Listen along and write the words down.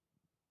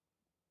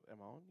Am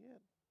I on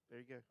yet?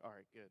 There you go. All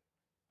right, good.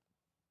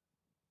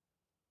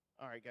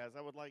 All right, guys,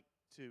 I would like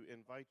to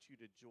invite you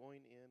to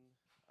join in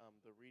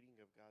the reading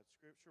of God's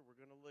Scripture. We're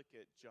going to look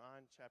at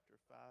John chapter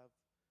 5,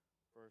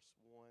 verse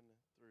 1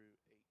 through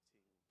 18.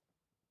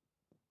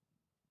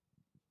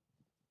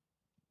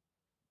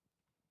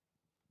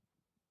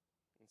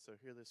 And so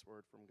hear this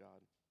word from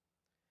God.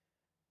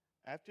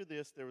 After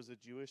this, there was a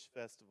Jewish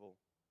festival,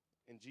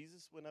 and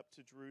Jesus went up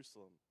to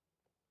Jerusalem.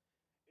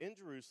 In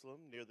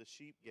Jerusalem, near the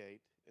sheep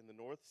gate, in the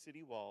north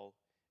city wall,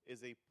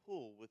 is a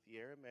pool with the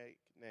Aramaic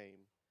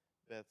name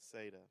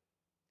Bethsaida.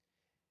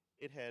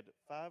 It had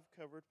 5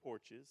 covered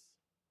porches,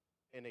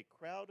 and a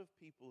crowd of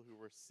people who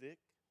were sick,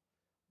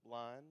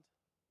 blind,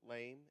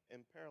 lame,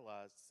 and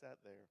paralyzed sat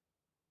there.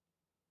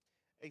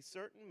 A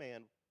certain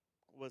man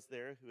was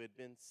there who had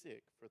been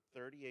sick for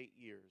 38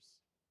 years.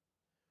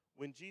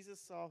 When Jesus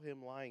saw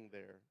him lying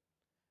there,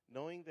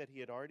 knowing that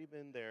he had already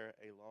been there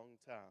a long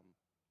time,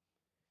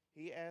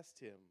 he asked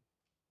him,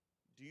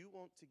 "Do you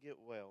want to get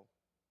well?"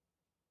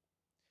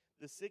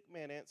 The sick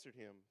man answered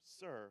him,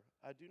 "Sir,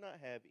 I do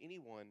not have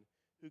anyone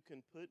who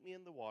can put me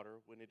in the water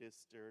when it is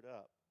stirred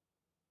up.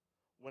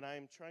 When I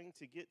am trying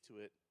to get to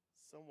it,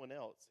 someone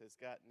else has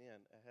gotten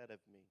in ahead of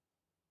me."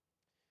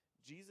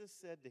 Jesus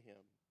said to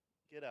him,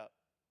 "Get up,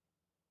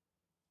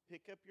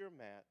 pick up your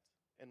mat,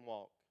 and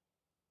walk."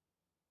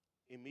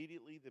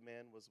 Immediately the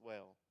man was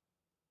well,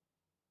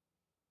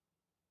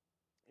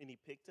 and he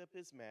picked up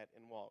his mat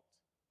and walked.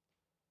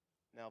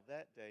 Now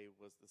that day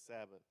was the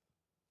Sabbath.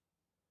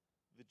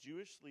 The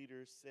Jewish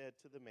leaders said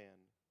to the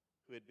man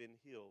who had been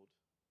healed,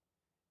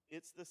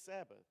 "It's the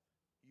Sabbath.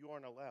 You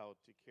aren't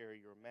allowed to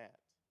carry your mat."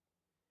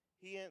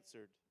 He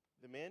answered,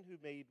 "The man who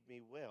made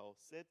me well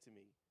said to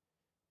me,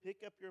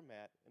 'Pick up your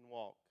mat and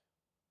walk.'"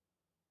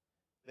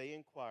 They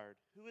inquired,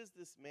 "Who is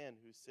this man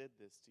who said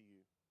this to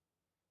you?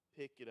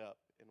 Pick it up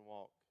and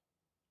walk."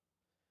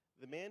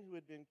 The man who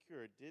had been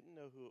cured didn't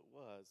know who it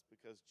was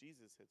because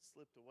Jesus had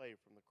slipped away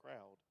from the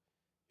crowd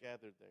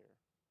gathered there.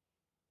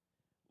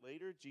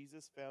 Later,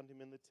 Jesus found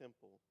him in the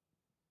temple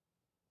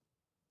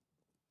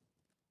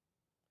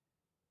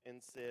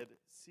and said,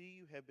 "See,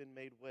 you have been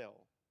made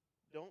well.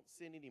 Don't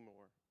sin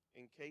anymore,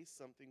 in case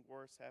something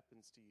worse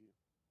happens to you."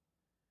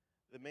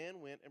 The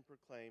man went and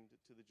proclaimed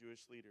to the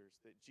Jewish leaders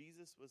that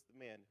Jesus was the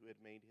man who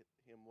had made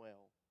him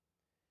well.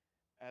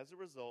 As a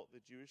result, the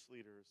Jewish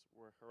leaders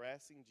were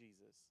harassing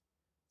Jesus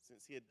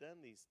since he had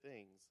done these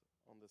things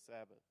on the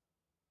Sabbath.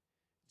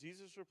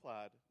 Jesus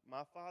replied,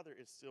 "My Father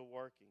is still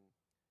working,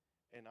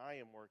 and I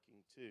am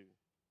working too."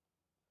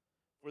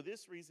 For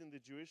this reason,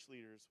 the Jewish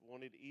leaders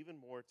wanted even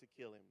more to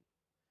kill him,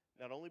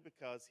 not only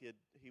because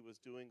he was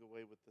doing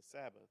away with the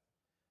Sabbath,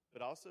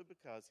 but also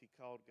because he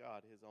called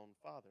God his own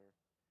Father,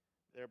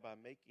 thereby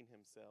making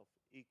himself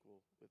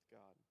equal with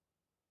God.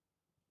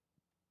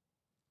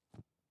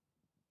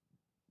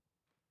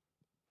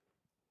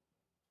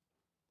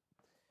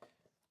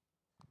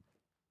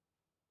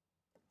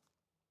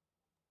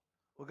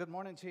 Well, good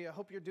morning to you. I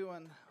hope you're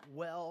doing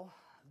well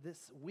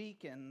this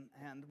week, and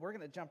we're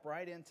going to jump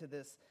right into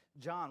this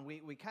John.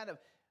 We kind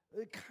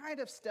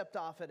of stepped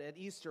off it at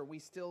Easter. We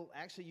still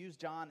actually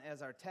used John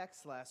as our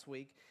text last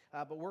week,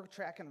 but we're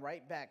tracking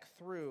right back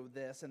through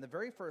this. And the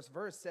very first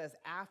verse says,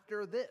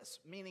 "After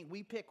this," meaning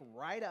we pick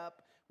right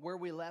up where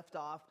we left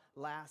off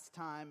last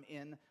time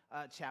in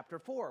chapter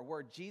 4,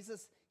 where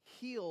Jesus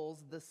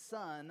heals the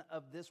son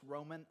of this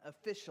Roman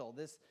official,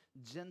 this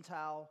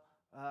Gentile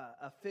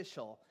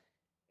official.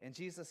 And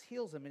Jesus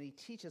heals him, and he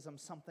teaches him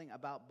something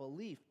about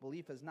belief.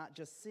 Belief is not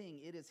just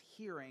seeing, it is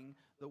hearing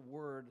the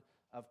word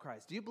of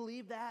Christ. Do you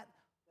believe that?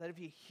 That if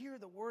you hear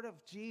the word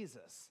of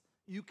Jesus,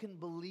 you can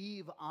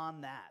believe on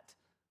that.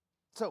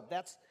 So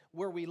that's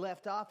where we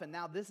left off, and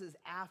now this is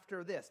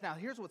after this. Now,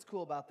 here's what's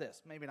cool about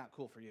this. Maybe not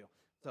cool for you,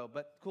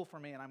 but cool for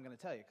me, and I'm going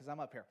to tell you because I'm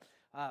up here.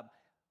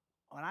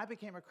 When I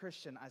became a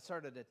Christian, I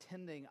started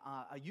attending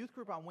a youth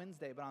group on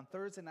Wednesday, but on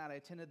Thursday night, I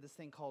attended this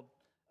thing called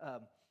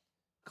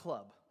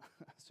Club,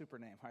 super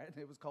name, right?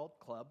 It was called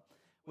Club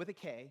with a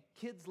K.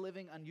 Kids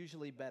Living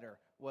Unusually Better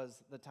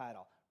was the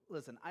title.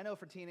 Listen, I know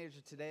for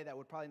teenagers today that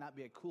would probably not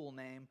be a cool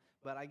name,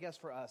 but I guess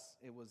for us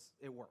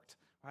it worked,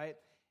 right?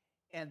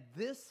 And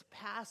this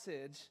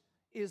passage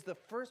is the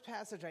first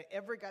passage I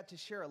ever got to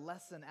share a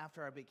lesson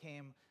after I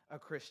became a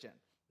Christian.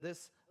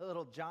 This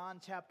little John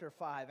chapter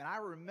 5, and I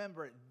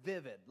remember it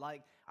vivid.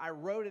 Like, I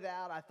wrote it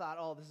out. I thought,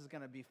 oh, this is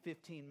going to be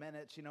 15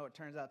 minutes. You know, it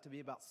turns out to be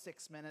about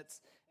 6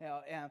 minutes.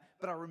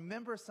 But I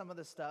remember some of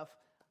the stuff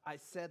I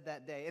said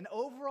that day. And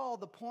overall,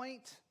 the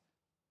point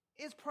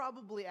is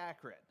probably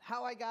accurate.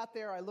 How I got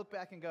there, I look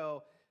back and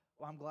go,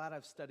 well, I'm glad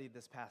I've studied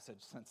this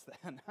passage since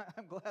then.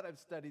 I'm glad I've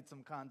studied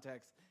some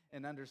context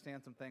and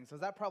understand some things. Because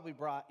that probably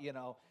brought,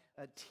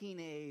 a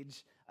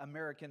teenage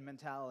American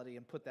mentality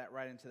and put that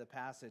right into the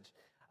passage.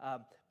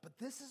 But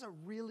this is a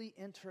really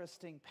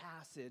interesting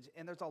passage,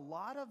 and there's a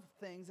lot of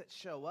things that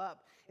show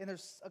up, and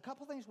there's a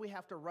couple things we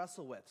have to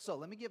wrestle with. So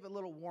let me give a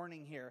little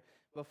warning here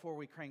before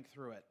we crank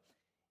through it.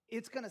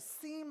 It's going to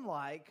seem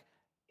like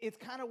it's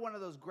kind of one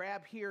of those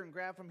grab here and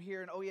grab from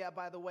here, and oh yeah,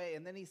 by the way,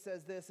 and then he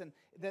says this, and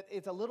that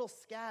it's a little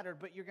scattered,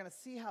 but you're going to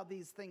see how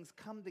these things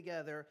come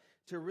together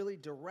to really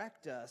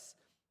direct us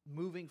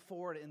moving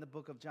forward in the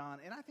book of John,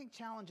 and I think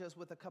challenge us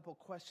with a couple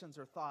questions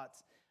or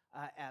thoughts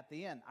at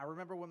the end. I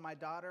remember when my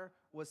daughter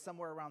was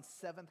somewhere around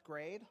 7th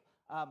grade,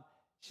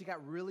 she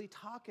got really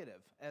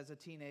talkative as a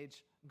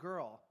teenage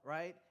girl,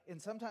 right?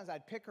 And sometimes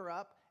I'd pick her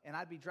up, and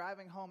I'd be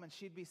driving home, and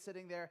she'd be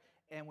sitting there,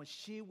 and when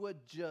she would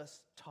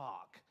just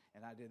talk,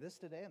 and I did this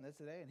today, and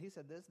he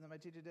said this, and then my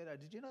teacher did,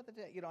 did you know that,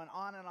 and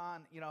on and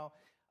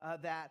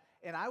on, that.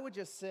 And I would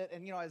just sit,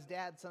 and, as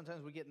dad,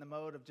 sometimes we get in the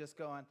mode of just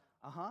going,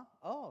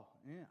 oh,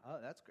 yeah, oh,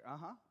 that's great,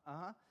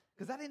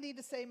 because I didn't need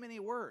to say many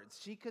words.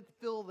 She could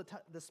fill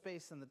the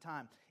space and the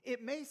time.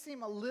 It may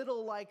seem a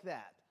little like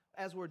that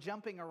as we're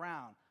jumping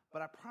around,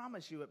 but I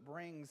promise you it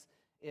brings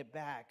it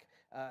back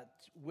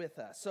with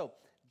us. So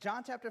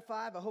John chapter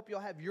 5, I hope you'll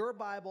have your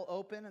Bible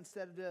open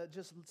instead of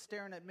just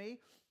staring at me.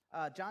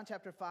 John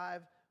chapter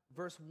 5,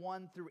 verse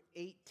 1 through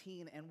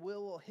 18, and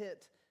we'll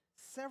hit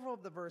several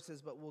of the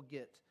verses, but we'll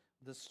get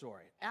the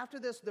story. After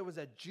this, there was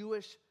a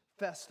Jewish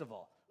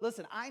festival.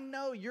 Listen, I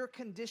know you're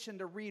conditioned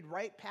to read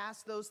right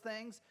past those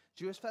things.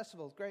 Jewish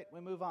festivals, great,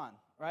 we move on,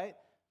 right?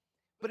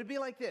 But it'd be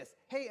like this.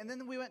 Hey, and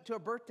then we went to a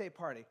birthday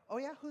party. Oh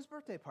yeah, whose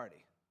birthday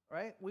party,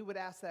 right? We would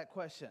ask that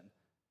question.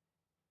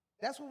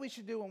 That's what we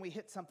should do when we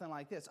hit something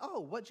like this. Oh,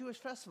 what Jewish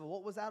festival?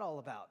 What was that all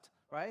about,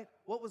 right?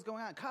 What was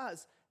going on?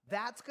 Because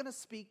that's going to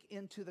speak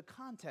into the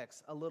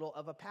context a little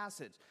of a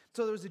passage.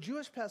 So there was a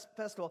Jewish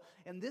festival,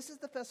 and this is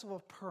the festival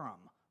of Purim,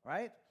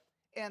 right?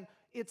 And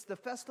it's the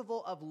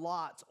festival of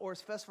lots, or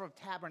it's festival of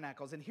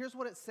tabernacles. And here's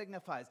what it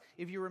signifies.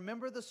 If you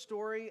remember the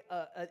story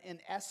in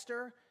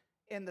Esther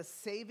and the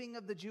saving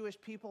of the Jewish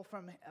people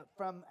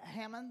from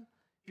Haman,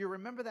 if you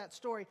remember that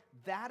story,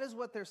 that is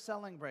what they're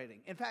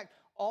celebrating. In fact,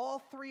 all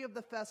 3 of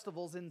the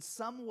festivals in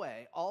some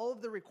way, all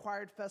of the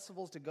required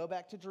festivals to go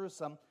back to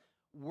Jerusalem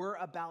were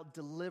about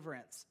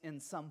deliverance in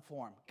some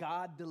form,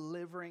 God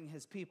delivering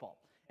his people.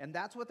 And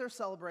that's what they're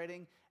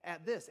celebrating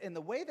at this. And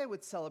the way they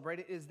would celebrate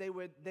it is they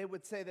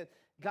would say that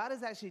God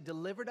has actually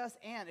delivered us,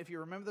 and if you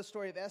remember the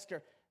story of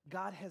Esther,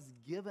 God has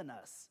given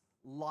us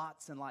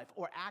lots in life,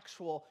 or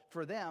actual,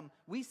 for them,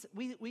 we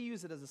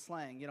use it as a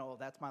slang,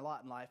 that's my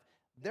lot in life.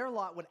 Their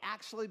lot would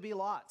actually be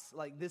lots,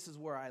 like this is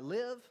where I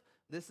live,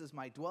 this is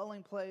my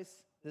dwelling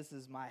place, this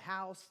is my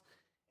house,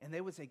 and they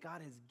would say,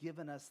 God has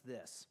given us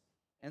this.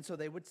 And so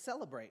they would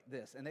celebrate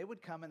this, and they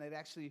would come and they'd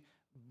actually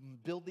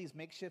build these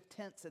makeshift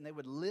tents, and they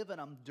would live in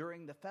them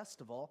during the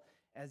festival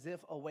as if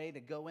a way to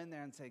go in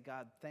there and say,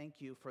 God, thank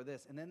you for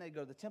this. And then they'd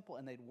go to the temple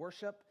and they'd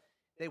worship.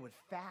 They would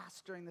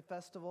fast during the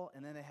festival,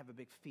 and then they'd have a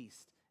big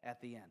feast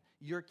at the end.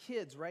 Your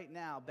kids right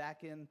now,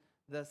 back in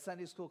the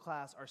Sunday school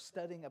class, are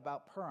studying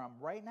about Purim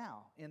right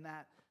now in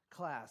that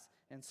class.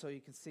 And so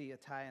you can see a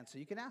tie-in. So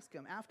you can ask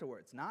them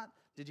afterwards, not,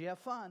 did you have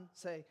fun?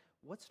 Say,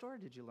 what story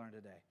did you learn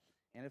today?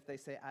 And if they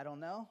say, I don't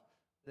know,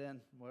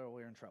 then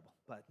we're in trouble.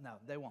 But no,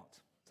 they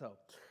won't.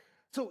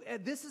 So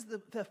this is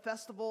the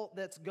festival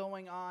that's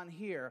going on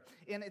here.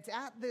 And it's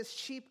at this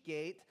sheep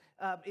gate.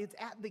 It's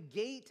at the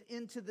gate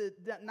into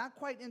not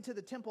quite into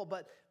the temple,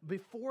 but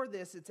before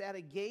this, it's at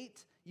a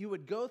gate you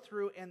would go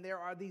through, and there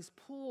are these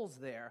pools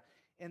there.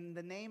 And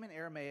the name in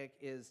Aramaic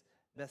is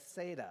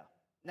Bethsaida.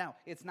 Now,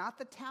 it's not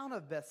the town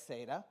of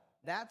Bethsaida.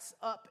 That's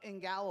up in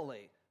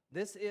Galilee.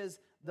 This is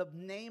the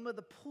name of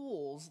the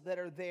pools that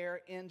are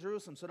there in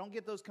Jerusalem. So don't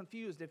get those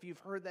confused if you've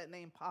heard that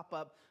name pop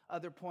up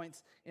other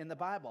points in the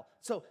Bible.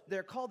 So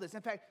they're called this.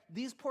 In fact,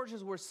 these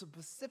porches were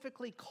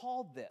specifically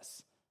called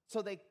this.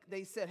 So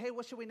they said, hey,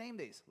 what should we name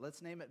these?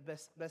 Let's name it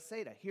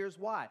Bethsaida. Here's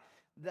why.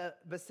 The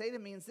Bethsaida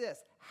means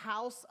this,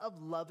 house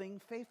of loving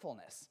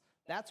faithfulness.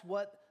 That's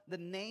what the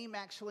name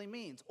actually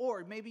means.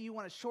 Or maybe you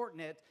want to shorten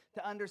it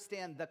to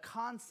understand the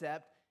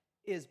concept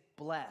is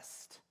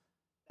blessed.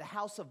 The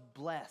house of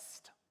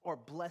blessed, or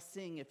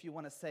blessing if you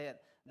want to say it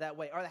that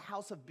way, or the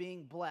house of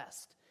being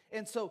blessed.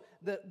 And so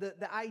the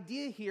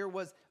idea here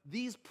was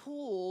these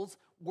pools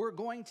were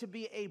going to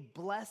be a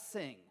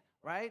blessing,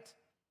 right?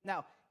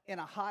 Now, in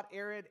a hot,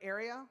 arid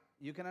area,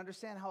 you can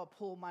understand how a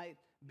pool might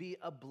be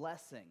a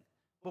blessing.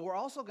 But we're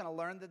also going to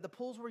learn that the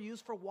pools were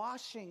used for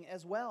washing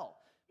as well,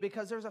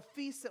 because there's a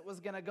feast that was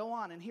going to go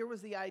on. And here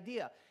was the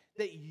idea,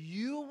 that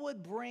you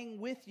would bring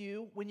with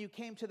you, when you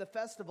came to the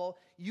festival,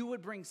 you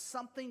would bring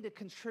something to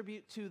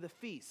contribute to the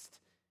feast.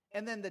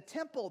 And then the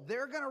temple,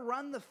 they're going to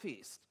run the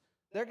feast.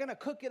 They're going to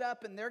cook it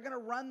up, and they're going to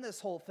run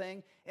this whole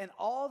thing, and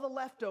all the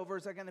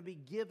leftovers are going to be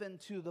given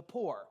to the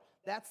poor.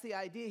 That's the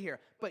idea here.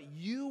 But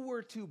you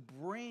were to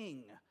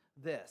bring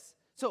this.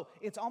 So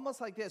it's almost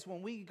like this.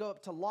 When we go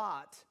up to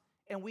Lot,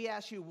 and we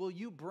ask you, will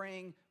you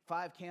bring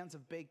 5 cans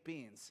of baked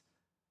beans?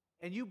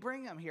 And you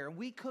bring them here, and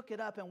we cook it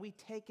up, and we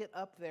take it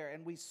up there,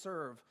 and we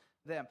serve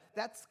them.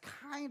 That's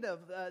kind of,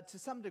 to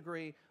some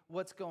degree,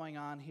 what's going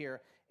on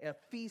here. A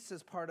feast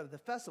is part of the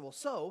festival.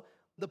 So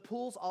the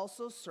pools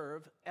also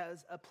serve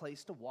as a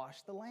place to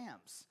wash the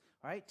lambs,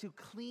 right? To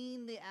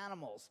clean the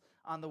animals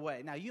on the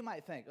way. Now, you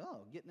might think,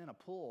 oh, getting in a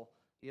pool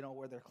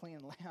where they're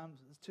cleaning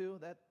lambs too.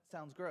 That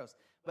sounds gross.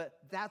 But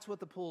that's what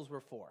the pools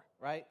were for,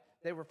 right?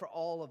 They were for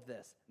all of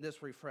this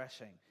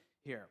refreshing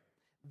here.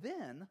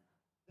 Then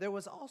there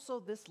was also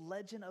this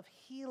legend of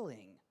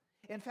healing.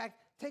 In fact,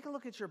 take a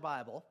look at your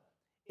Bible.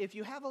 If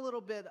you have a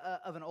little bit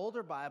of an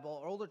older Bible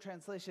or older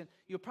translation,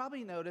 you'll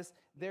probably notice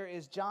there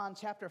is John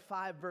chapter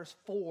 5, verse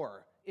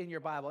 4 in your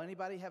Bible.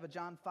 Anybody have a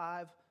John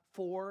 5,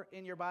 4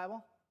 in your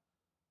Bible?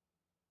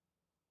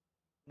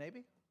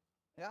 Maybe?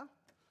 Yeah?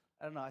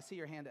 I don't know. I see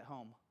your hand at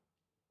home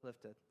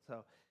lifted.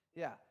 So,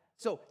 yeah.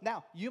 So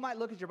now you might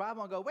look at your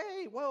Bible and go,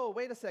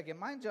 wait a second.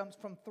 Mine jumps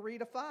from 3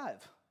 to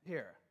 5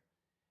 here.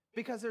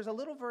 Because there's a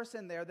little verse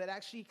in there that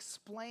actually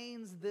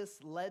explains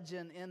this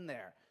legend in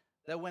there.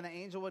 That when an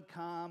angel would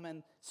come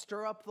and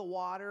stir up the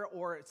water,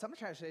 or some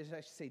translations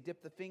actually say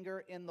dip the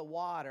finger in the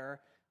water,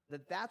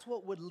 that's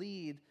what would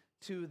lead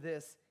to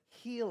this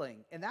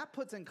healing. And that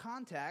puts in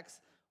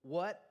context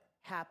what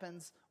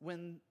happens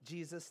when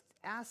Jesus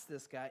asks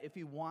this guy if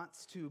he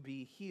wants to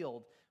be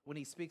healed when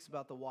he speaks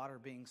about the water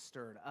being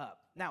stirred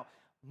up. Now,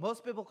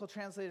 most biblical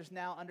translators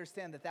now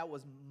understand that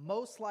was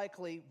most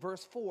likely,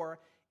 verse 4,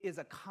 is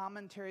a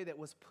commentary that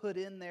was put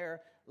in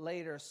there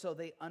later so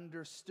they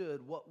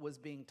understood what was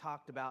being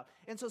talked about.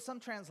 And so some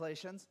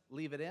translations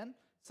leave it in.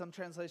 Some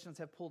translations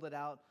have pulled it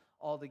out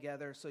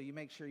altogether, so you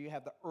make sure you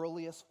have the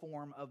earliest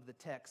form of the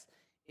text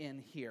in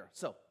here.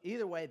 So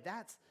either way,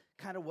 that's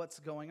kind of what's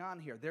going on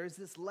here. There's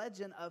this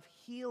legend of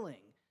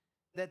healing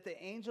that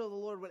the angel of the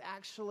Lord would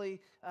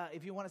actually,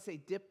 if you want to say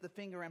dip the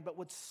finger in, but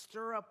would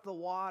stir up the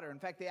water. In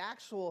fact, the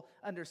actual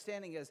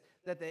understanding is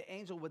that the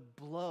angel would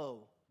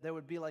blow. There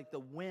would be like the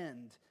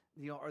wind,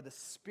 or the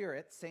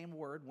spirit, same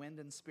word, wind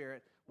and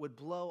spirit, would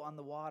blow on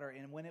the water.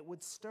 And when it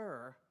would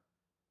stir,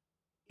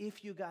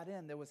 if you got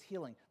in, there was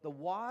healing. The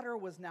water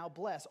was now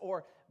blessed,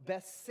 or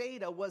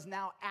Bethsaida was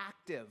now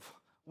active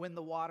when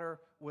the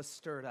water was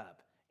stirred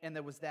up. And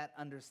there was that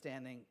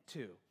understanding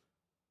too.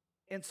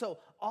 And so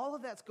all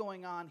of that's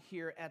going on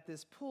here at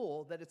this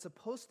pool, that it's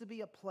supposed to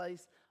be a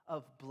place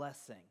of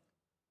blessing.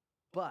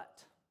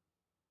 But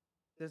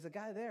there's a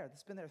guy there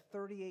that's been there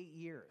 38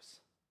 years.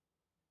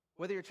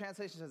 Whether your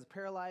translation says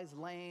paralyzed,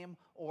 lame,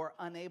 or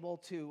unable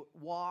to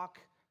walk,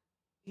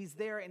 he's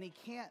there and he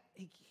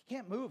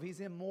can't move. He's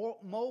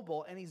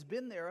immobile, and he's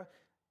been there,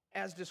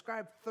 as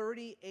described,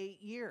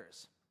 38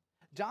 years.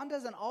 John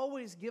doesn't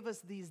always give us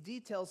these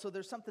details, so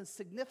there's something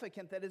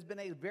significant that has been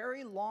a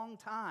very long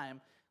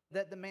time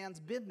that the man's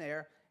been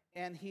there,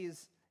 and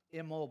he's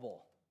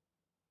immobile.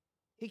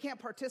 He can't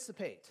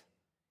participate.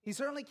 He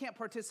certainly can't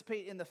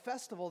participate in the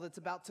festival that's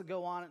about to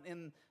go on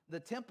in the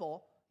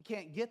temple. He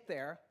can't get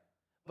there.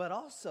 But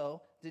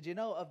also, did you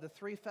know of the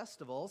 3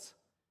 festivals,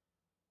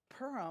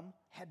 Purim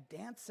had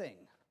dancing.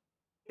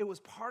 It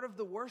was part of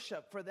the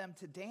worship for them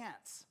to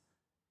dance.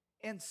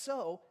 And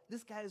so,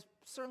 this guy is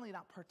certainly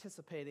not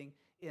participating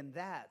in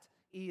that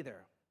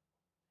either.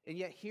 And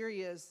yet, here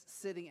he is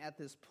sitting at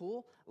this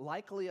pool,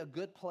 likely a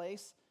good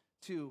place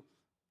to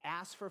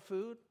ask for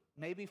food,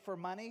 maybe for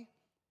money,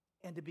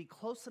 and to be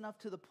close enough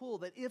to the pool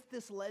that if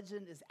this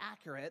legend is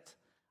accurate,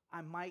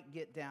 I might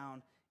get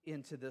down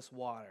into this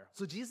water.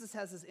 So Jesus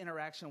has this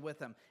interaction with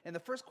him. And the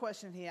first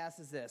question he asks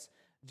is this: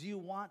 do you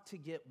want to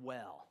get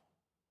well?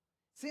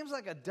 Seems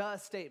like a duh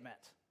statement,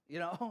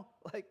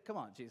 like, come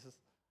on, Jesus.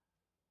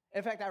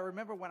 In fact, I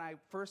remember when I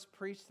first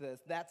preached this,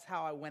 that's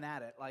how I went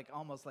at it, like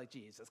almost like,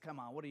 Jesus, come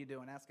on, what are you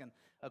doing asking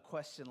a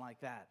question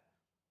like that?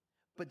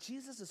 But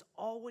Jesus is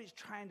always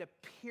trying to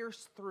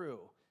pierce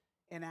through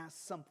and ask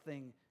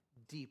something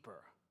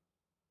deeper,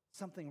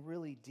 something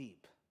really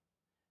deep.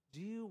 Do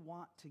you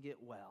want to get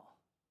well?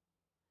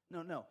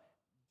 No.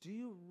 Do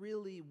you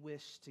really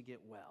wish to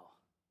get well?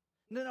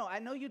 No. I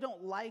know you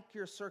don't like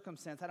your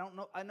circumstance.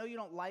 I know you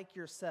don't like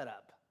your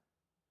setup.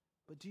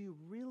 But do you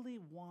really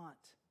want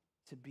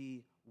to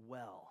be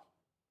well?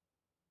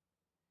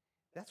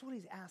 That's what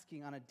he's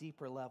asking on a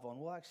deeper level, and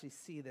we'll actually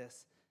see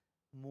this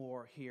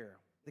more here.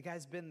 The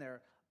guy's been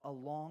there a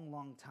long,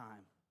 long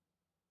time.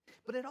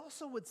 But it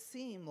also would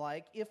seem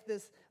like, if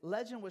this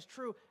legend was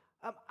true,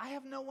 I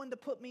have no one to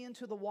put me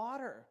into the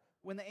water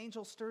when the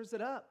angel stirs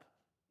it up.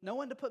 No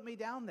one to put me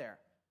down there.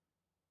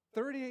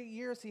 38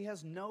 years, he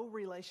has no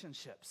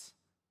relationships,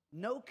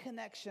 no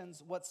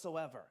connections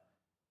whatsoever.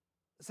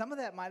 Some of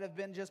that might have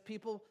been just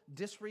people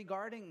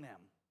disregarding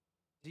them.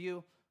 Do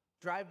you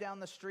drive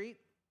down the street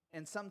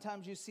and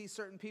sometimes you see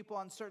certain people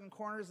on certain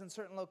corners in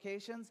certain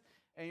locations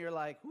and you're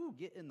like, ooh,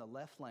 get in the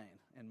left lane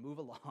and move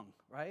along,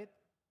 right?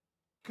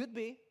 Could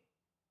be.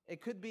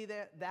 It could be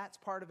that that's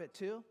part of it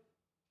too.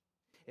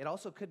 It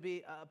also could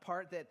be a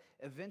part that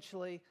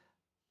eventually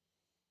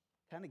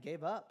kind of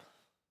gave up,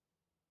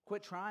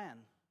 quit trying.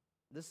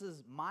 This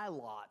is my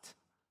lot.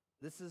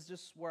 This is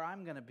just where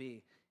I'm going to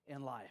be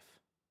in life.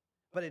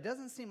 But it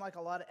doesn't seem like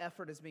a lot of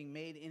effort is being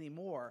made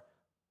anymore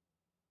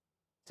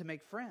to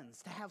make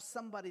friends, to have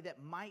somebody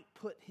that might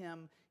put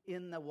him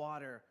in the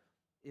water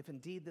if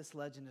indeed this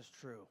legend is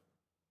true.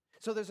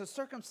 So there's a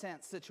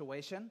circumstance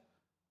situation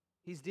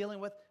he's dealing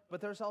with,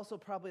 but there's also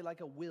probably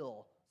like a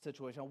will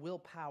situation, a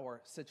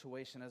willpower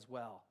situation as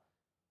well.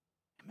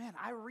 Man,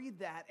 I read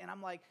that and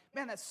I'm like,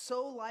 man, that's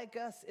so like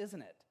us,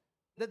 isn't it?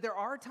 That there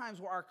are times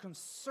where our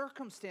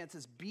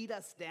circumstances beat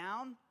us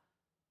down,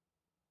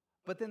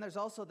 but then there's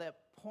also that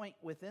point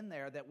within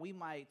there that we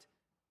might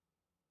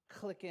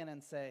click in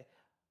and say,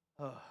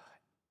 oh,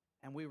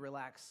 and we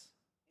relax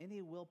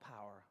any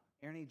willpower,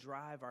 any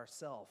drive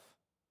ourselves.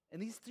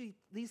 And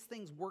these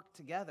things work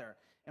together,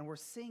 and we're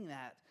seeing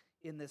that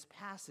in this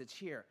passage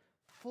here.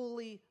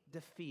 Fully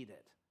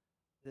defeated,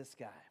 this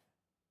guy.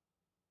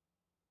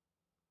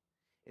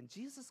 And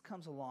Jesus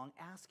comes along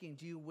asking,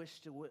 do you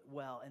wish to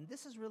well? And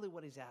this is really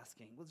what he's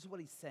asking. This is what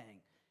he's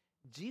saying.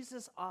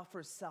 Jesus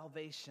offers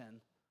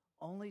salvation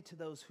only to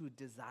those who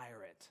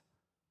desire it.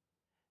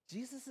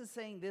 Jesus is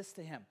saying this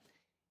to him.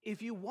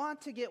 If you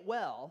want to get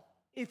well,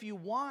 if you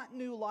want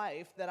new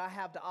life that I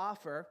have to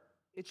offer,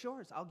 it's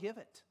yours. I'll give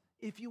it.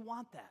 If you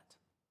want that.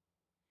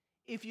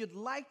 If you'd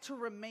like to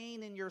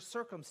remain in your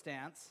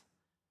circumstance,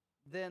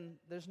 then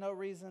there's no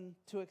reason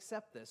to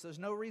accept this. There's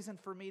no reason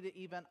for me to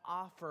even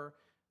offer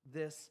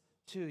this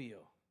to you.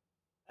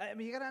 I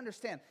mean, you got to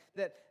understand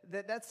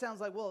that sounds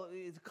like, well,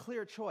 it's a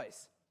clear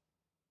choice.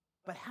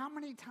 But how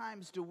many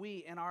times do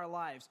we in our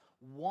lives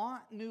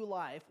want new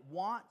life,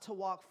 want to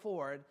walk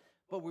forward,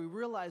 but we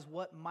realize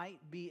what might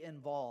be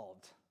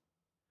involved?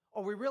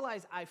 Or we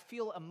realize I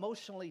feel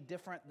emotionally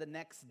different the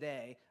next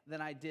day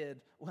than I did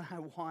when I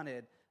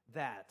wanted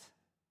that.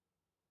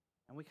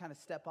 And we kind of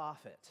step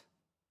off it.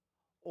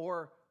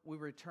 Or we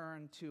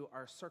return to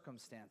our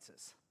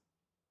circumstances.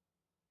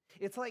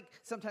 It's like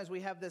sometimes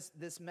we have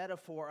this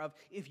metaphor of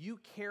if you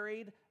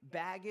carried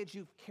baggage,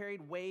 you've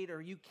carried weight,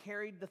 or you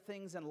carried the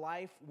things in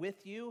life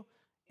with you,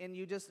 and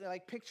you just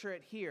like picture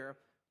it here,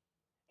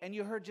 and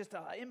you heard just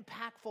an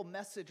impactful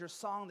message or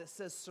song that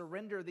says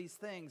surrender these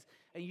things,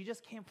 and you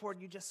just came forward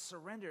and you just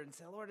surrendered and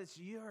said, Lord, it's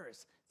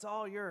yours. It's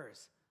all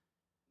yours.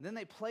 And then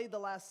they played the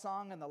last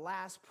song and the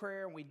last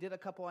prayer, and we did a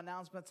couple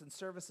announcements and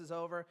service is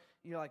over.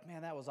 And you're like,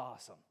 man, that was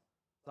awesome.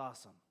 It's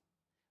awesome.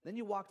 Then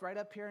you walked right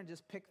up here and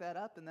just picked that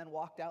up and then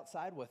walked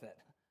outside with it.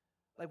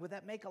 Like, would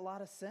that make a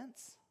lot of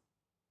sense?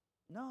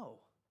 No.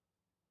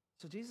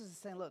 So Jesus is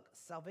saying, look,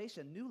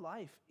 salvation, new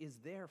life is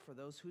there for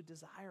those who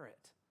desire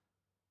it.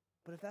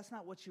 But if that's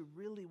not what you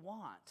really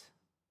want,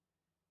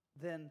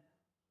 then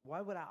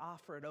why would I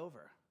offer it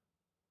over?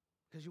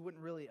 Because you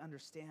wouldn't really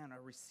understand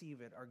or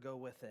receive it or go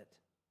with it.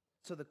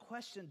 So the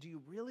question, do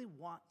you really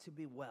want to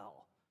be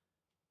well,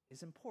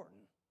 is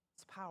important.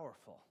 It's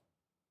powerful.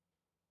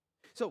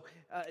 So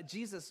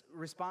Jesus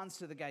responds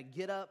to the guy,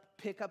 get up,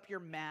 pick up your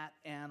mat,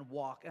 and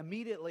walk.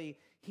 Immediately,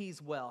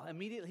 he's well.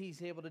 Immediately,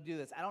 he's able to do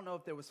this. I don't know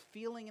if there was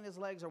feeling in his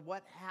legs or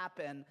what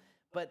happened,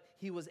 but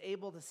he was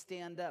able to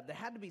stand up. There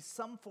had to be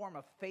some form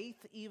of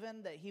faith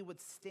even that he would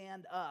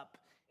stand up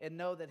and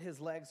know that his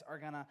legs are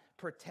going to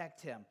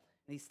protect him.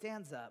 And he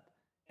stands up,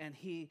 and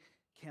he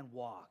can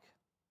walk.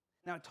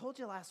 Now, I told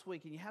you last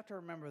week, and you have to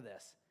remember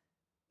this,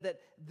 that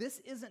this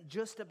isn't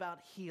just about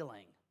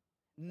healing.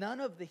 None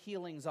of the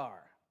healings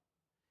are.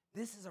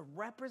 This is a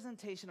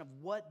representation of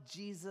what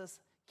Jesus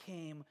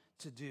came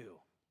to do.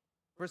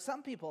 For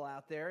some people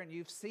out there, and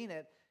you've seen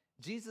it,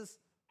 Jesus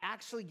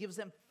actually gives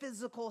them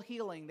physical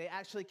healing. They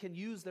actually can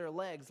use their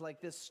legs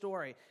like this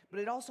story. But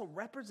it also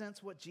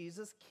represents what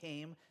Jesus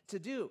came to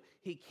do.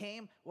 He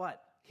came,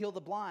 what? Heal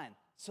the blind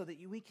so that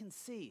we can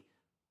see.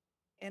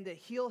 And to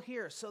heal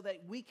here so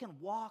that we can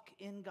walk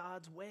in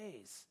God's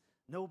ways.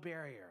 No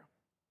barrier.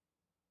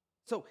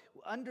 So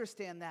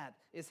understand that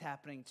is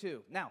happening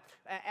too. Now,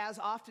 as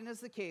often is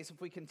the case,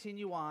 if we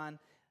continue on,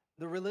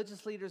 the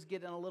religious leaders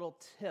get in a little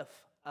tiff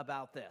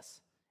about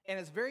this. And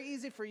it's very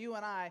easy for you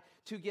and I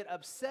to get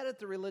upset at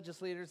the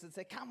religious leaders and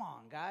say, come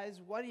on,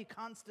 guys, why do you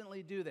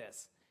constantly do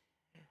this?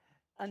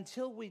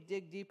 Until we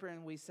dig deeper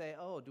and we say,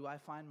 oh, do I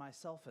find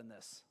myself in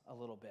this a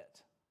little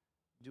bit?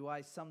 Do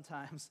I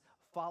sometimes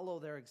follow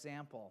their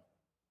example?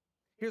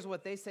 Here's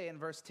what they say in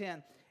verse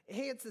 10.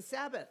 Hey, it's the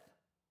Sabbath.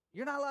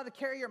 You're not allowed to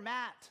carry your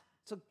mat.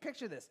 So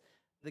picture this.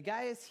 The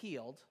guy is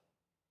healed.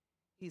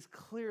 He's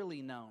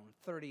clearly known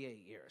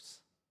 38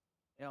 years.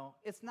 You know,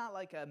 it's not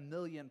like a 1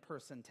 million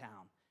person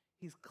town.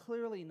 He's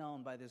clearly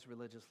known by these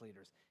religious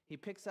leaders. He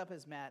picks up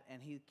his mat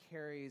and he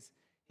carries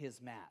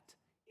his mat.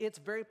 It's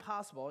very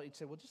possible, you'd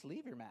say, well, just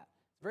leave your mat.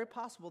 It's very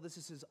possible this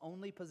is his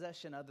only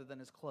possession other than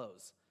his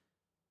clothes.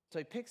 So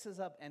he picks his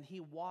up and he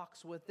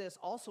walks with this,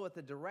 also at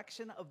the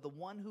direction of the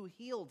one who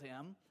healed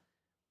him.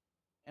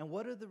 And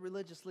what do the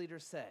religious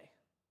leaders say?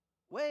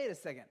 Wait a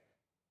second.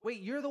 Wait,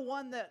 you're the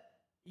one that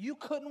you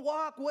couldn't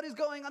walk. What is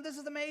going on? This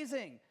is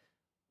amazing.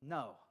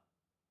 No,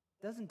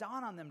 it doesn't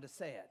dawn on them to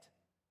say it.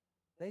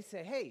 They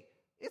say, hey,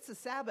 it's a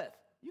Sabbath.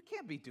 You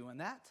can't be doing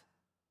that.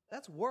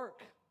 That's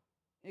work.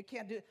 You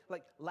can't do it.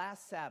 Like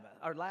last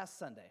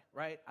Sunday,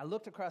 right? I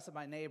looked across at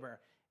my neighbor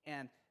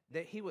and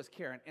he was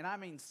carrying, and I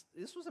mean,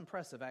 this was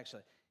impressive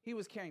actually. He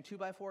was carrying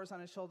 2x4s on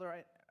his shoulder,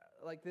 right?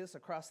 Like this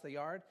across the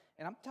yard.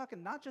 And I'm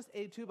talking not just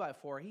a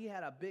 2x4. He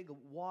had a big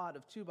wad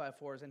of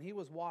 2x4s, and he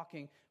was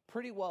walking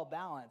pretty well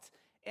balanced.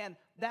 And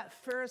that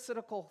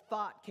pharisaical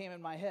thought came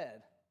in my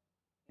head.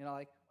 You know,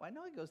 like, well, I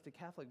know he goes to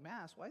Catholic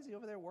Mass. Why is he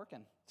over there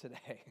working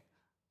today?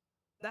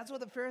 That's what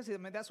the Pharisees,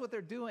 that's what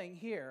they're doing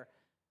here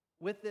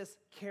with this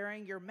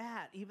carrying your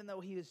mat, even though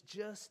he is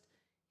just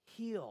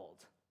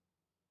healed.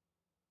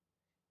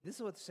 This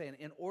is what they're saying.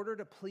 In order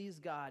to please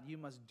God, you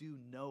must do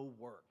no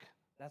work.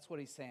 That's what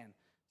he's saying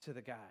to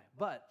the guy.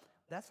 But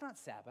that's not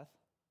Sabbath.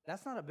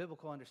 That's not a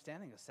biblical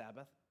understanding of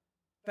Sabbath.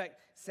 In fact,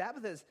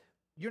 Sabbath is,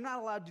 you're not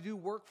allowed to do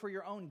work for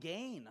your own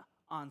gain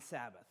on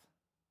Sabbath.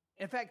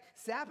 In fact,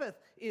 Sabbath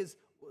is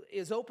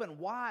open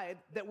wide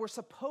that we're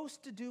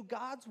supposed to do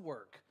God's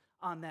work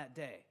on that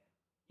day.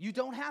 You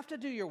don't have to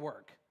do your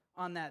work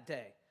on that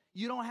day.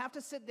 You don't have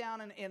to sit down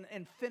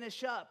and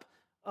finish up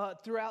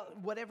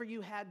throughout whatever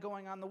you had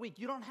going on the week.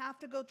 You don't have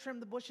to go trim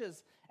the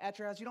bushes at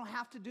your house. You don't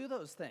have to do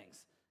those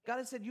things. God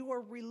has said you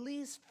are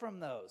released from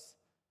those.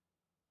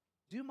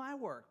 Do my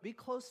work. Be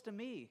close to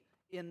me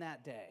in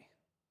that day.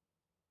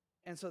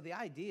 And so the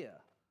idea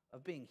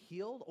of being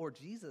healed or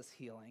Jesus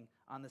healing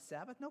on the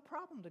Sabbath, no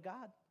problem to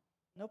God.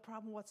 No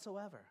problem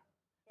whatsoever.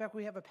 In fact,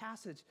 we have a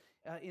passage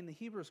in the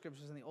Hebrew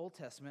Scriptures in the Old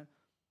Testament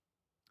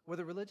where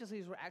the religious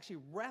leaders were actually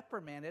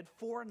reprimanded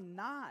for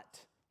not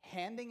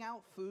handing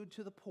out food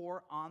to the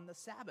poor on the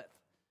Sabbath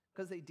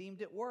because they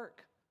deemed it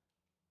work.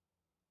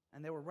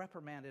 And they were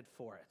reprimanded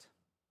for it.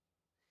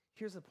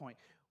 Here's the point.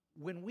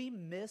 When we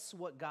miss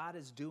what God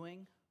is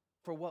doing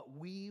for what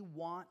we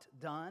want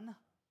done,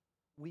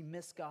 we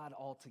miss God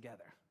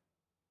altogether.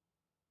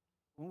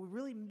 When we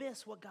really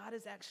miss what God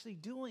is actually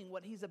doing,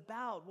 what he's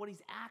about, what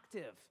he's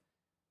active,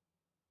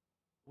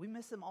 we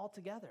miss him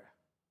altogether.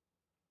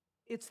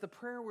 It's the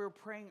prayer we were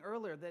praying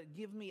earlier that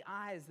give me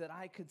eyes that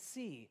I could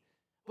see.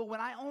 But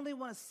when I only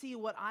want to see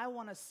what I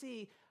want to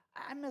see,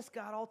 I miss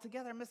God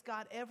altogether. I miss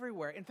God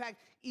everywhere. In fact,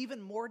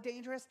 even more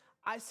dangerous,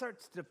 I start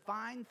to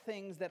define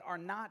things that are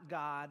not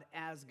God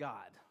as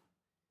God.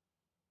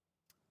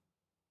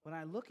 When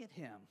I look at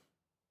him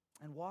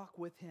and walk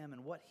with him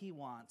and what he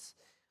wants,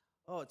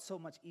 oh, it's so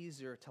much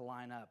easier to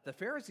line up. The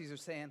Pharisees are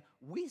saying,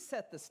 we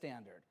set the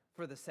standard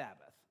for the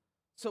Sabbath.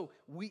 So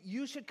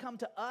you should come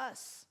to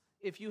us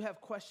if you have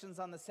questions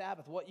on the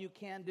Sabbath, what you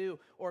can do,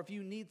 or if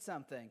you need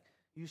something,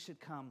 you should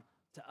come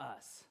to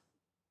us.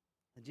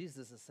 And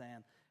Jesus is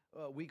saying,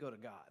 we go to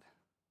God.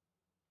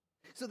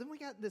 So then we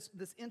got this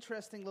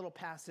interesting little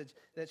passage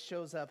that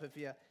shows up if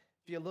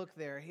you look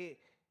there.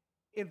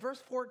 In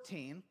verse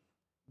 14,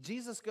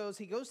 Jesus goes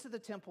to the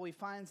temple, he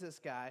finds this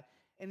guy,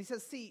 and he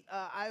says, see,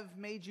 I've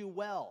made you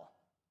well.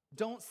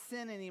 Don't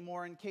sin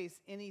anymore in case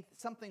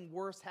something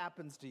worse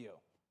happens to you.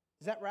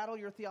 Does that rattle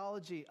your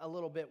theology a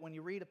little bit when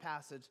you read a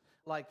passage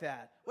like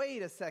that?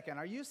 Wait a second,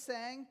 are you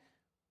saying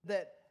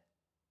that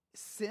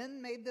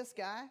sin made this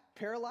guy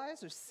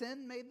paralyzed, or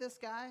sin made this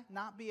guy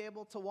not be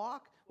able to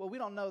walk? Well, we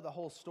don't know the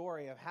whole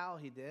story of how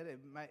he did it,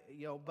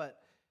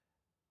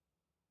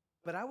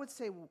 but I would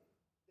say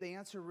the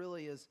answer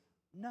really is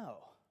no.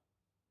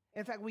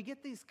 In fact, we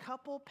get these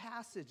couple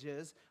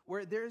passages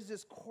where there's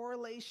this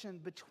correlation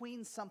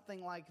between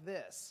something like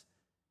this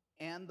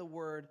and the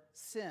word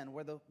sin,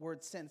 where the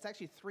word sin, it's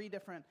actually 3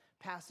 different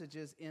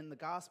passages in the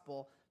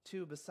gospel,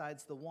 2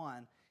 besides the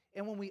one.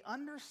 And when we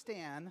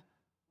understand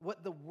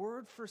what the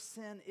word for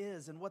sin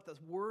is and what the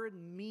word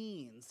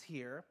means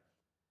here,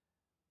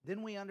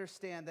 then we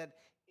understand that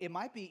it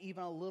might be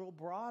even a little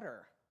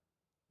broader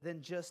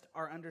than just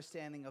our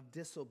understanding of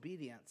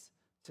disobedience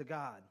to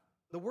God.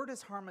 The word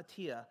is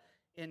harmatia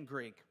in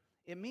Greek.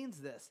 It means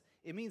this.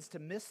 It means to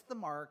miss the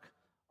mark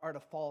or to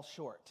fall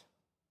short.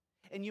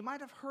 And you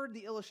might have heard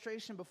the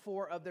illustration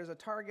before of there's a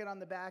target on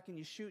the back and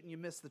you shoot and you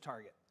miss the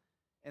target.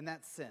 And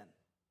that's sin.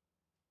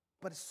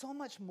 But it's so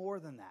much more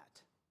than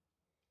that.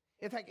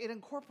 In fact, it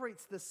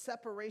incorporates the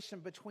separation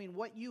between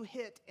what you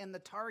hit and the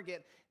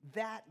target.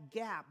 That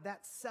gap,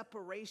 that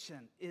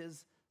separation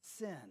is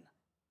sin.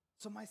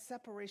 So my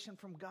separation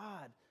from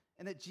God,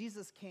 and that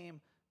Jesus came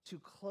to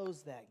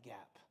close that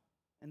gap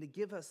and to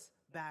give us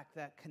back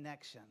that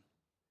connection.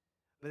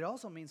 But it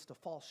also means to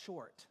fall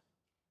short.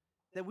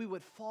 That we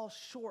would fall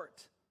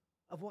short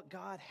of what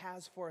God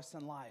has for us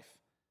in life.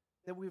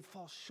 That we would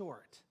fall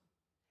short.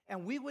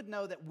 And we would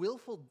know that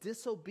willful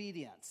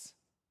disobedience,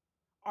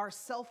 our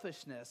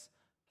selfishness,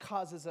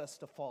 causes us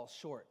to fall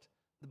short.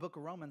 The book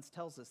of Romans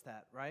tells us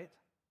that, right?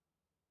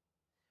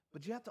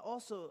 But you have to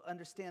also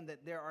understand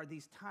that there are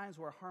these times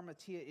where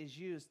harmatia is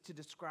used to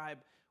describe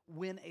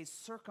when a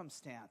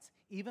circumstance,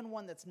 even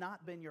one that's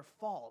not been your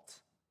fault,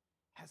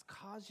 has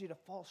caused you to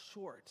fall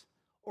short,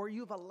 or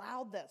you've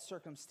allowed that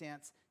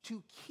circumstance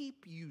to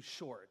keep you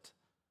short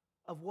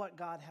of what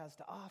God has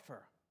to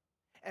offer.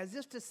 As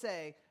if to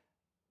say,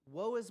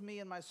 woe is me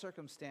in my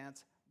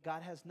circumstance,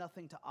 God has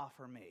nothing to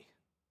offer me.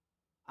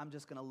 I'm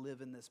just going to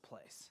live in this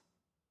place.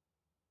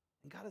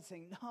 And God is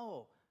saying,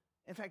 no.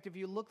 In fact, if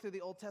you look through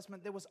the Old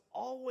Testament, there was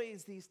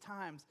always these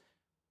times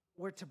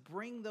where to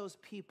bring those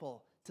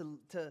people,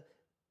 to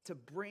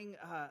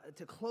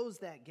close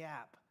that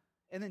gap.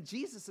 And then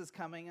Jesus is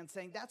coming and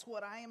saying, that's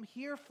what I am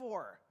here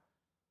for.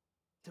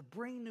 To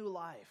bring new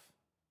life.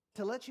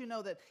 To let you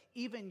know that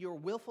even your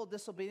willful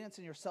disobedience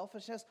and your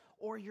selfishness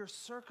or your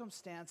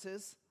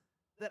circumstances,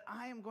 that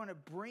I am going to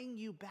bring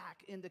you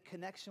back into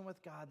connection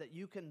with God, that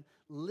you can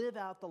live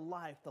out the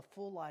life, the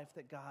full life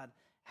that God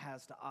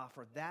has to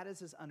offer. That is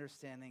his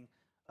understanding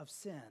of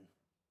sin.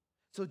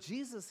 So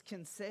Jesus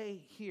can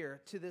say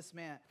here to this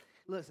man,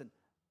 listen,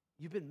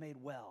 you've been made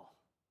well.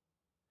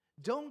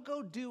 Don't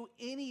go do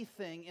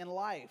anything in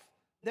life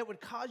that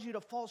would cause you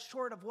to fall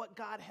short of what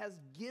God has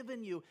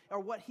given you or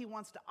what he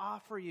wants to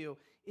offer you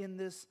in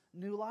this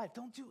new life.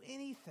 Don't do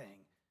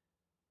anything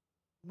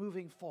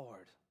moving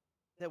forward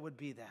that would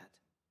be that.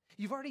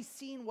 You've already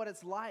seen what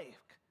it's like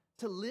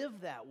to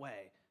live that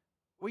way,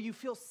 where you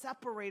feel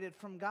separated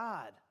from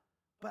God.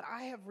 But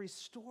I have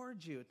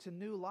restored you to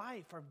new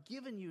life. I've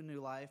given you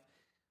new life.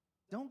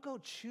 Don't go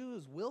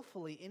choose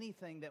willfully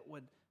anything that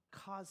would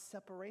cause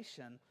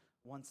separation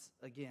once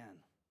again.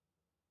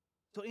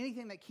 So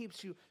anything that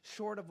keeps you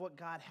short of what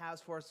God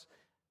has for us,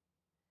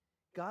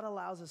 God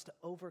allows us to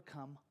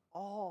overcome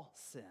all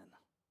sin.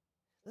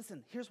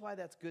 Listen, here's why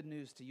that's good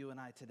news to you and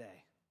I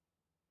today.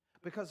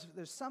 Because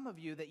there's some of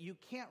you that you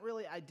can't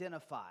really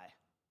identify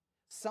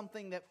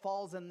something that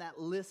falls in that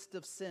list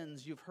of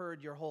sins you've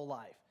heard your whole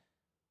life.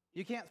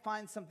 You can't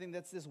find something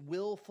that's this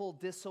willful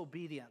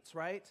disobedience,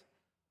 right?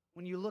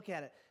 When you look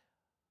at it.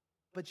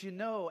 But you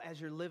know, as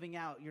you're living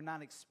out, you're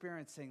not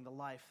experiencing the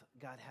life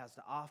God has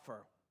to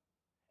offer.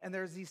 And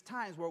there's these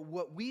times where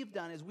what we've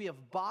done is we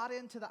have bought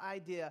into the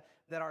idea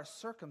that our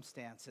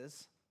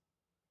circumstances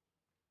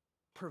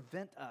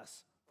prevent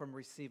us from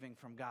receiving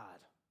from God.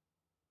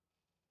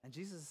 And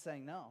Jesus is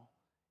saying, no,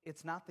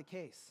 it's not the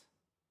case.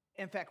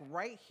 In fact,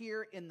 right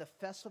here in the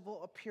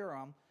Festival of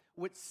Purim,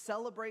 which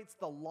celebrates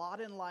the lot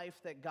in life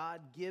that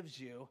God gives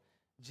you,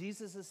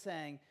 Jesus is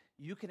saying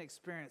you can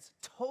experience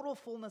total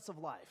fullness of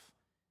life,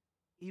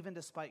 even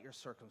despite your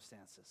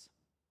circumstances.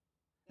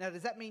 Now,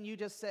 does that mean you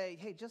just say,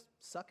 hey, just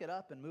suck it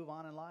up and move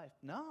on in life?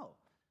 No.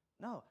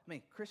 I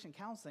mean, Christian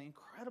counseling,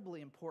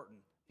 incredibly important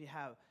if you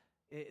have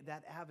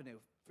that avenue,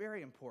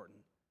 very important.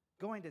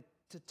 Going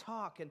to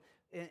talk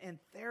and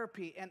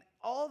therapy and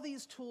all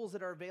these tools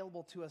that are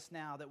available to us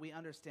now that we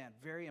understand,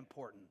 very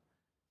important.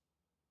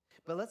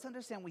 But let's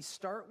understand, we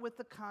start with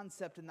the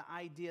concept and the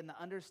idea and the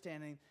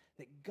understanding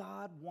that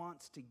God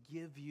wants to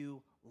give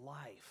you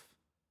life,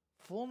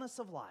 fullness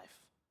of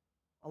life,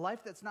 a life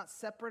that's not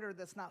separate or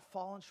that's not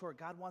fallen short.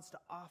 God wants to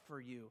offer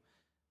you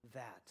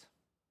that.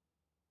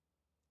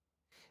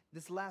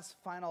 This last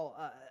final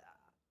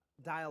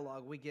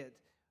dialogue, we get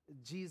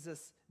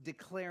Jesus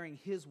declaring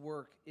his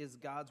work is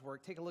God's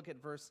work. Take a look at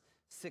verse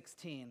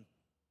 16.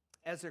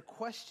 As they're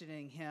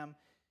questioning him,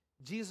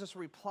 Jesus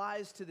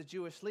replies to the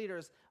Jewish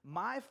leaders,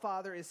 my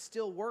Father is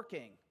still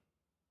working,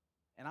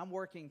 and I'm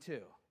working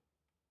too.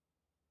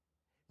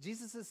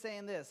 Jesus is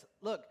saying this,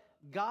 look,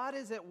 God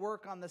is at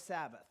work on the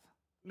Sabbath,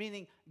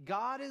 meaning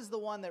God is the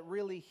one that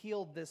really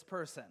healed this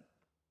person.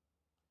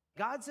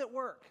 God's at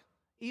work,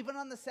 even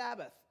on the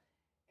Sabbath.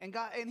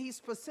 And he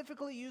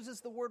specifically uses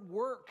the word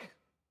work,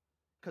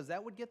 because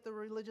that would get the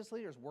religious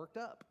leaders worked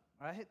up,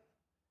 right?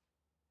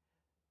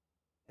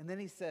 And then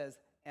he says,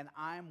 and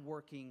I'm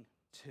working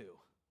too.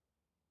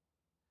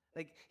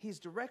 Like, he's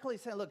directly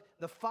saying, look,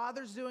 the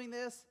Father's doing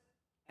this,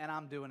 and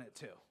I'm doing it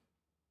too.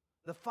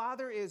 The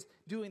Father is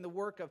doing the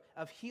work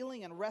of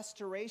healing and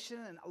restoration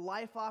and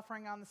life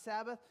offering on the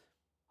Sabbath.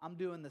 I'm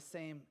doing the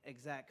same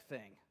exact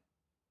thing.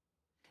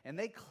 And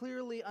they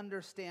clearly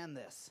understand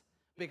this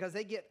because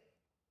they get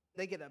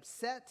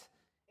upset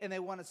and they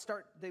want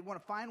to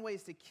find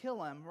ways to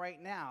kill him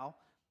right now,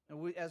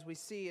 as we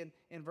see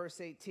in verse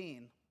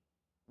 18.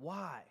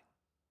 Why?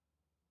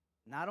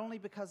 Not only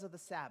because of the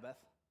Sabbath.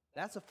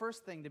 That's the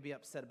first thing to be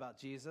upset about,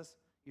 Jesus.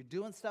 You're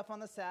doing stuff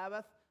on the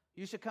Sabbath.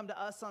 You should come to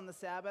us on the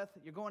Sabbath.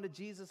 You're going to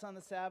Jesus on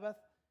the Sabbath.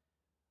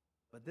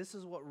 But this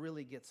is what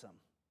really gets him.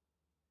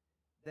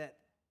 That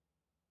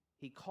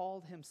he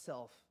called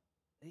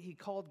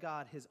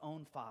God his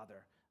own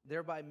Father,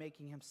 thereby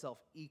making himself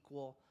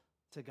equal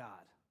to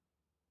God.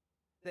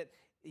 That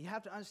you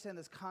have to understand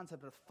this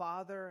concept of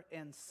father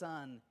and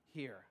son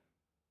here.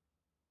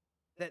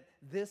 That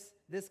this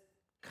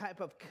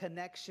type of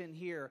connection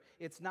here,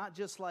 it's not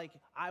just like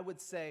I would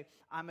say,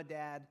 I'm a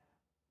dad,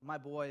 my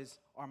boys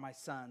are my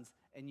sons,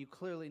 and you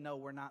clearly know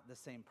we're not the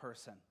same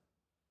person.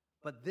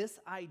 But this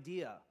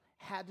idea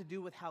had to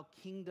do with how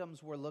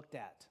kingdoms were looked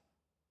at.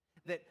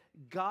 That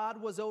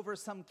God was over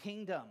some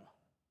kingdom,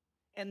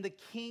 and the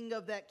king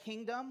of that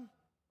kingdom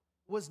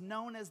was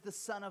known as the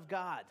Son of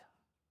God.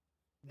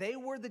 They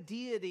were the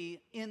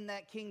deity in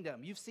that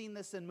kingdom. You've seen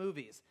this in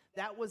movies.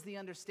 That was the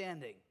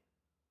understanding.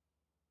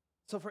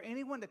 So for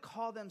anyone to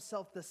call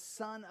themselves the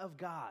Son of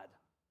God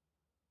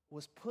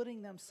was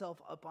putting themselves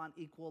up on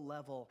equal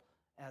level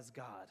as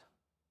God.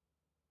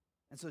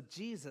 And so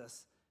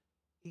Jesus,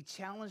 he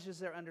challenges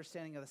their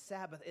understanding of the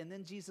Sabbath, and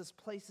then Jesus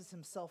places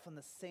himself on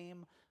the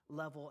same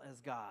level as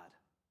God.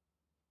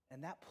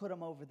 And that put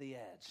them over the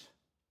edge.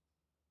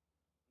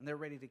 And they're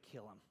ready to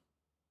kill him.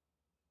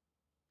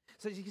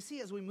 So as you can see,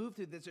 as we move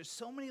through this, there's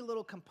so many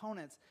little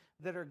components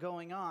that are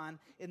going on,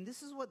 and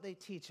this is what they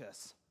teach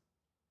us.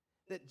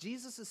 That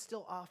Jesus is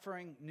still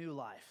offering new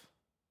life.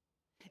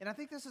 And I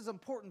think this is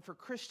important for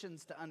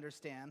Christians to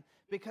understand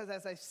because,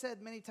 as I've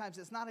said many times,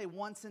 it's not a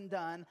once and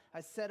done. I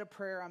said a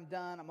prayer, I'm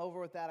done, I'm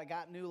over with that, I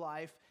got new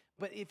life.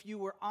 But if you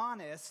were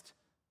honest,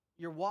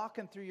 you're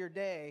walking through your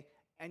day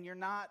and you're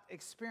not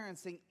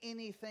experiencing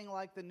anything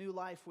like the new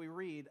life we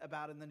read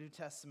about in the New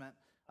Testament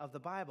of the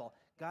Bible.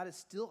 God is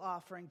still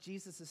offering,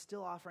 Jesus is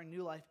still offering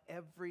new life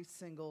every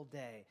single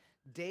day.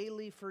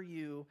 Daily for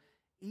you,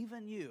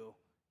 even you,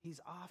 he's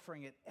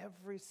offering it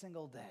every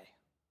single day.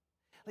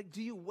 Like,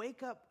 do you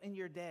wake up in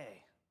your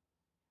day,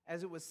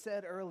 as it was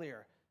said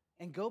earlier,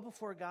 and go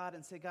before God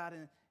and say, God,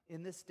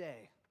 in this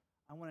day,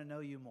 I want to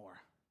know you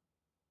more.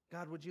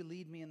 God, would you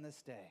lead me in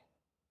this day?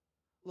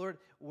 Lord,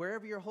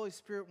 wherever your Holy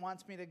Spirit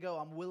wants me to go,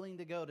 I'm willing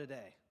to go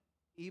today,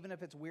 even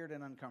if it's weird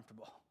and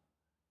uncomfortable.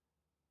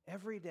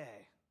 Every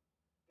day,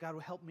 God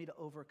will help me to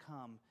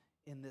overcome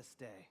in this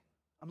day.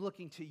 I'm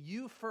looking to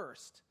you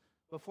first.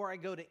 Before I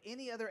go to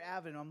any other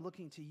avenue, I'm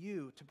looking to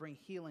you to bring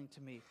healing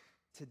to me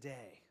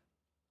today.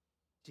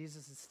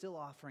 Jesus is still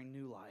offering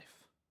new life.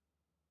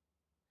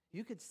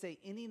 You could say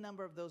any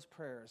number of those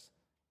prayers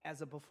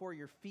as a before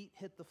your feet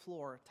hit the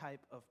floor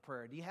type of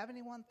prayer. Do you have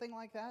any one thing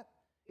like that?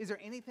 Is there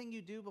anything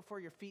you do before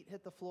your feet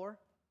hit the floor?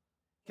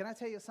 Can I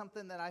tell you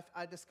something that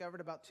I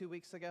discovered about 2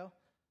 weeks ago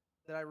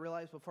that I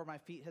realized before my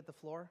feet hit the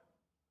floor?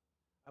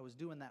 I was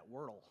doing that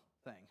Wordle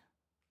thing.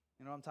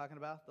 You know what I'm talking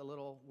about? The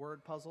little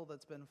word puzzle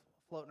that's been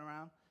floating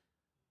around.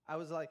 I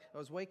was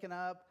waking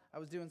up, I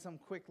was doing some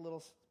quick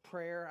little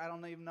prayer. I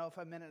don't even know if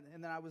I meant it.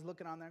 And then I was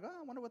looking on there and go,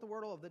 I wonder what the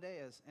Wordle of the day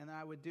is. And then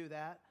I would do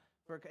that.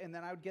 And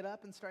then I would get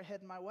up and start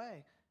heading my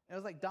way. And it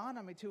was like dawned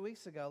on me 2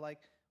 weeks ago,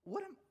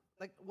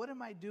 what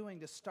am I doing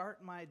to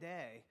start my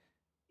day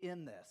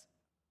in this?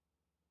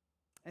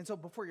 And so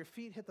before your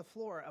feet hit the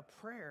floor, a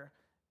prayer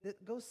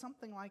that goes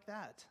something like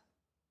that.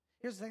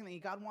 Here's the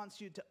thing: God wants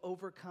you to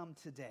overcome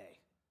today.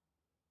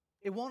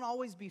 It won't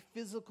always be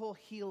physical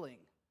healing,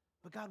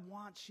 but God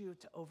wants you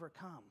to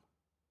overcome.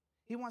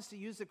 He wants to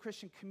use the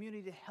Christian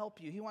community to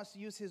help you. He wants to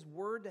use his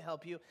word to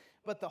help you.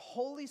 But the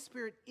Holy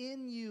Spirit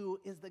in you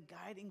is the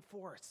guiding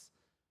force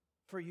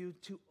for you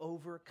to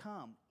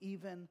overcome,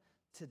 even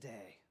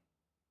today.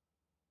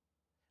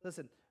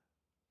 Listen,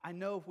 I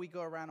know if we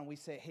go around and we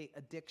say, hey,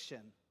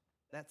 addiction,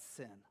 that's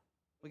sin.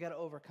 We got to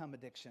overcome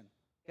addiction.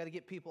 Got to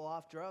get people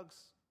off drugs,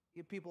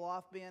 get people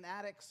off being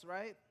addicts,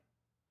 right?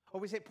 Or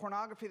we say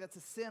pornography, that's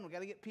a sin. We got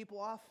to get people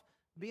off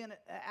being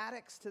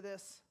addicts to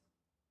this.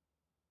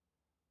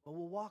 But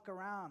we'll walk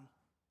around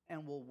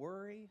and we'll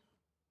worry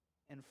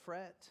and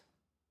fret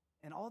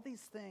and all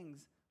these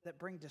things that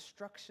bring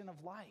destruction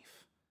of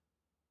life.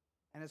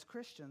 And as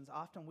Christians,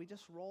 often we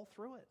just roll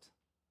through it.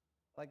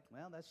 Like,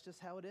 well, that's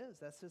just how it is.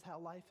 That's just how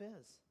life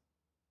is.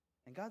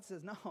 And God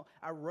says, no,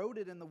 I wrote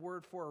it in the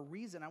Word for a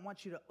reason. I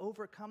want you to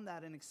overcome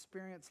that and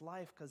experience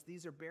life because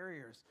these are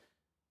barriers.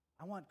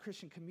 I want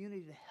Christian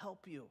community to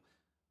help you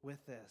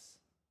with this.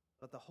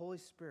 But the Holy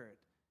Spirit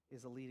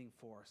is a leading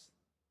force.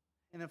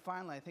 And then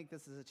finally, I think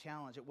this is a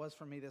challenge. It was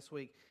for me this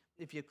week.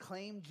 If you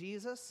claim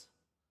Jesus,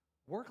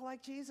 work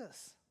like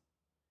Jesus.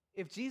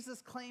 If Jesus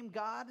claimed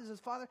God as his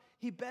Father,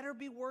 he better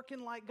be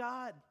working like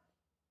God.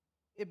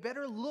 It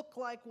better look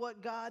like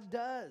what God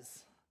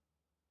does.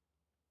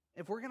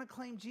 If we're going to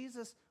claim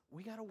Jesus,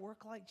 we got to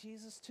work like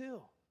Jesus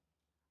too.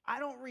 I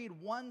don't read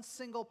one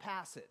single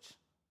passage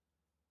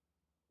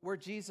where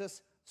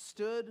Jesus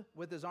stood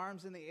with his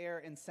arms in the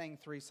air and sang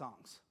 3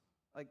 songs.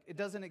 Like, it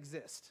doesn't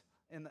exist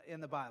in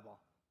the Bible.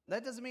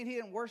 That doesn't mean he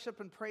didn't worship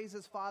and praise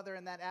his Father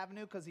in that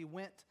avenue, because he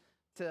went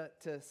to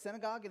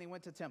synagogue and he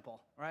went to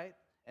temple, right?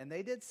 And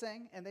they did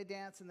sing and they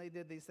danced and they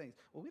did these things.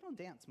 Well, we don't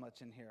dance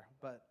much in here,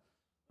 but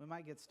we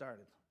might get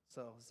started.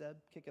 So, Zeb,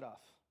 kick it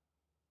off.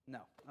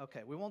 No.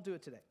 Okay, we won't do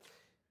it today.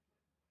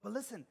 But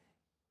listen,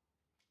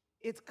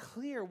 it's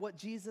clear what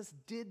Jesus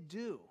did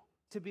do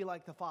to be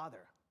like the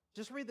Father.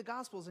 Just read the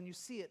Gospels and you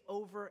see it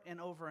over and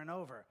over and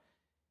over.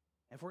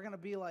 If we're going to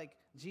be like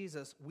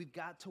Jesus, we've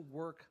got to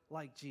work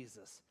like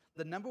Jesus.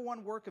 The number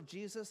one work of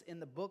Jesus in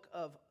the book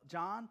of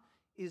John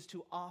is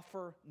to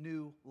offer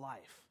new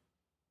life.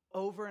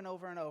 Over and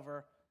over and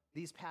over,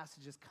 these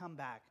passages come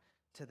back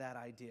to that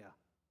idea.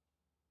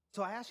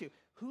 So I ask you,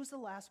 who's the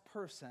last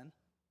person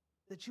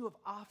that you have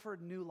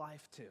offered new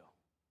life to?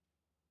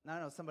 Now, I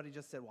know somebody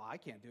just said, well, I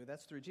can't do it.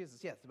 That's through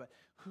Jesus. Yes, but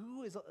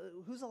who's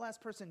the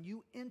last person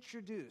you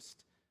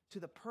introduced to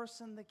the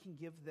person that can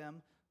give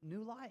them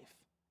new life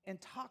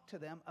and talk to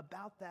them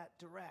about that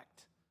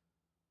direct?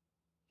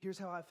 Here's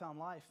how I found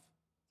life.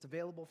 It's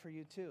available for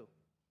you too.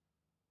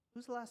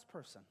 Who's the last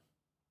person?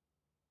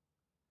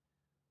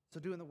 So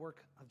doing the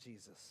work of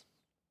Jesus.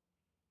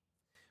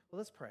 Well,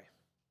 let's pray.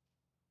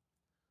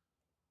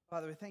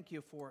 Father, we thank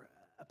you for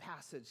a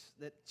passage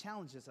that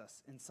challenges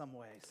us in some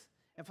ways.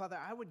 And Father,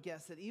 I would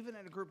guess that even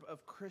in a group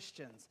of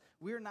Christians,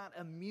 we're not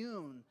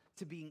immune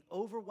to being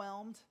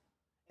overwhelmed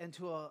and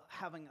to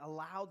having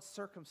allowed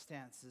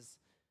circumstances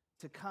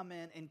to come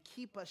in and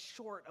keep us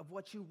short of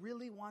what you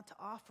really want to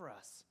offer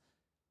us.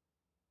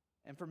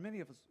 And for many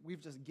of us,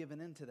 we've just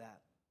given into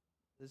that.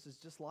 This is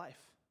just life.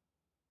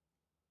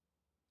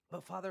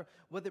 But Father,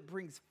 whether it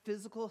brings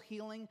physical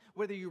healing,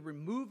 whether you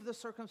remove the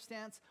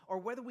circumstance, or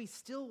whether we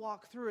still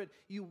walk through it,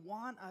 you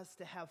want us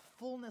to have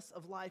fullness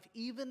of life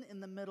even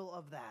in the middle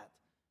of that.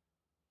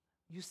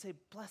 You say,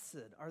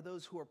 blessed are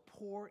those who are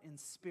poor in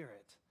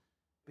spirit,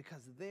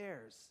 because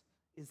theirs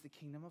is the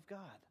kingdom of God.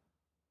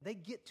 They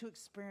get to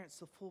experience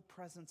the full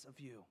presence of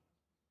you.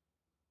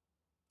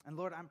 And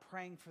Lord, I'm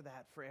praying for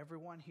that for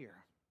everyone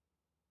here,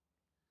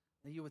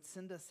 that you would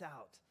send us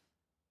out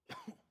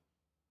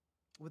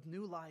with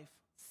new life,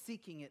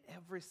 seeking it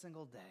every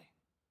single day,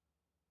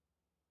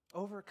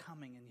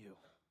 overcoming in you,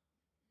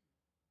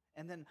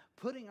 and then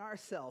putting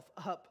ourselves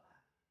up,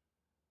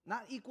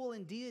 not equal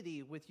in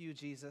deity with you,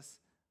 Jesus,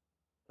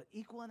 but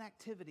equal in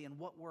activity in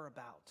what we're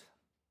about,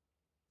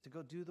 to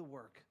go do the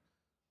work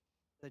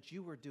that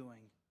you were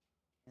doing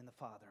in the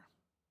Father.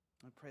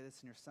 I pray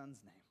this in your Son's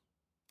name.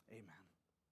 Amen.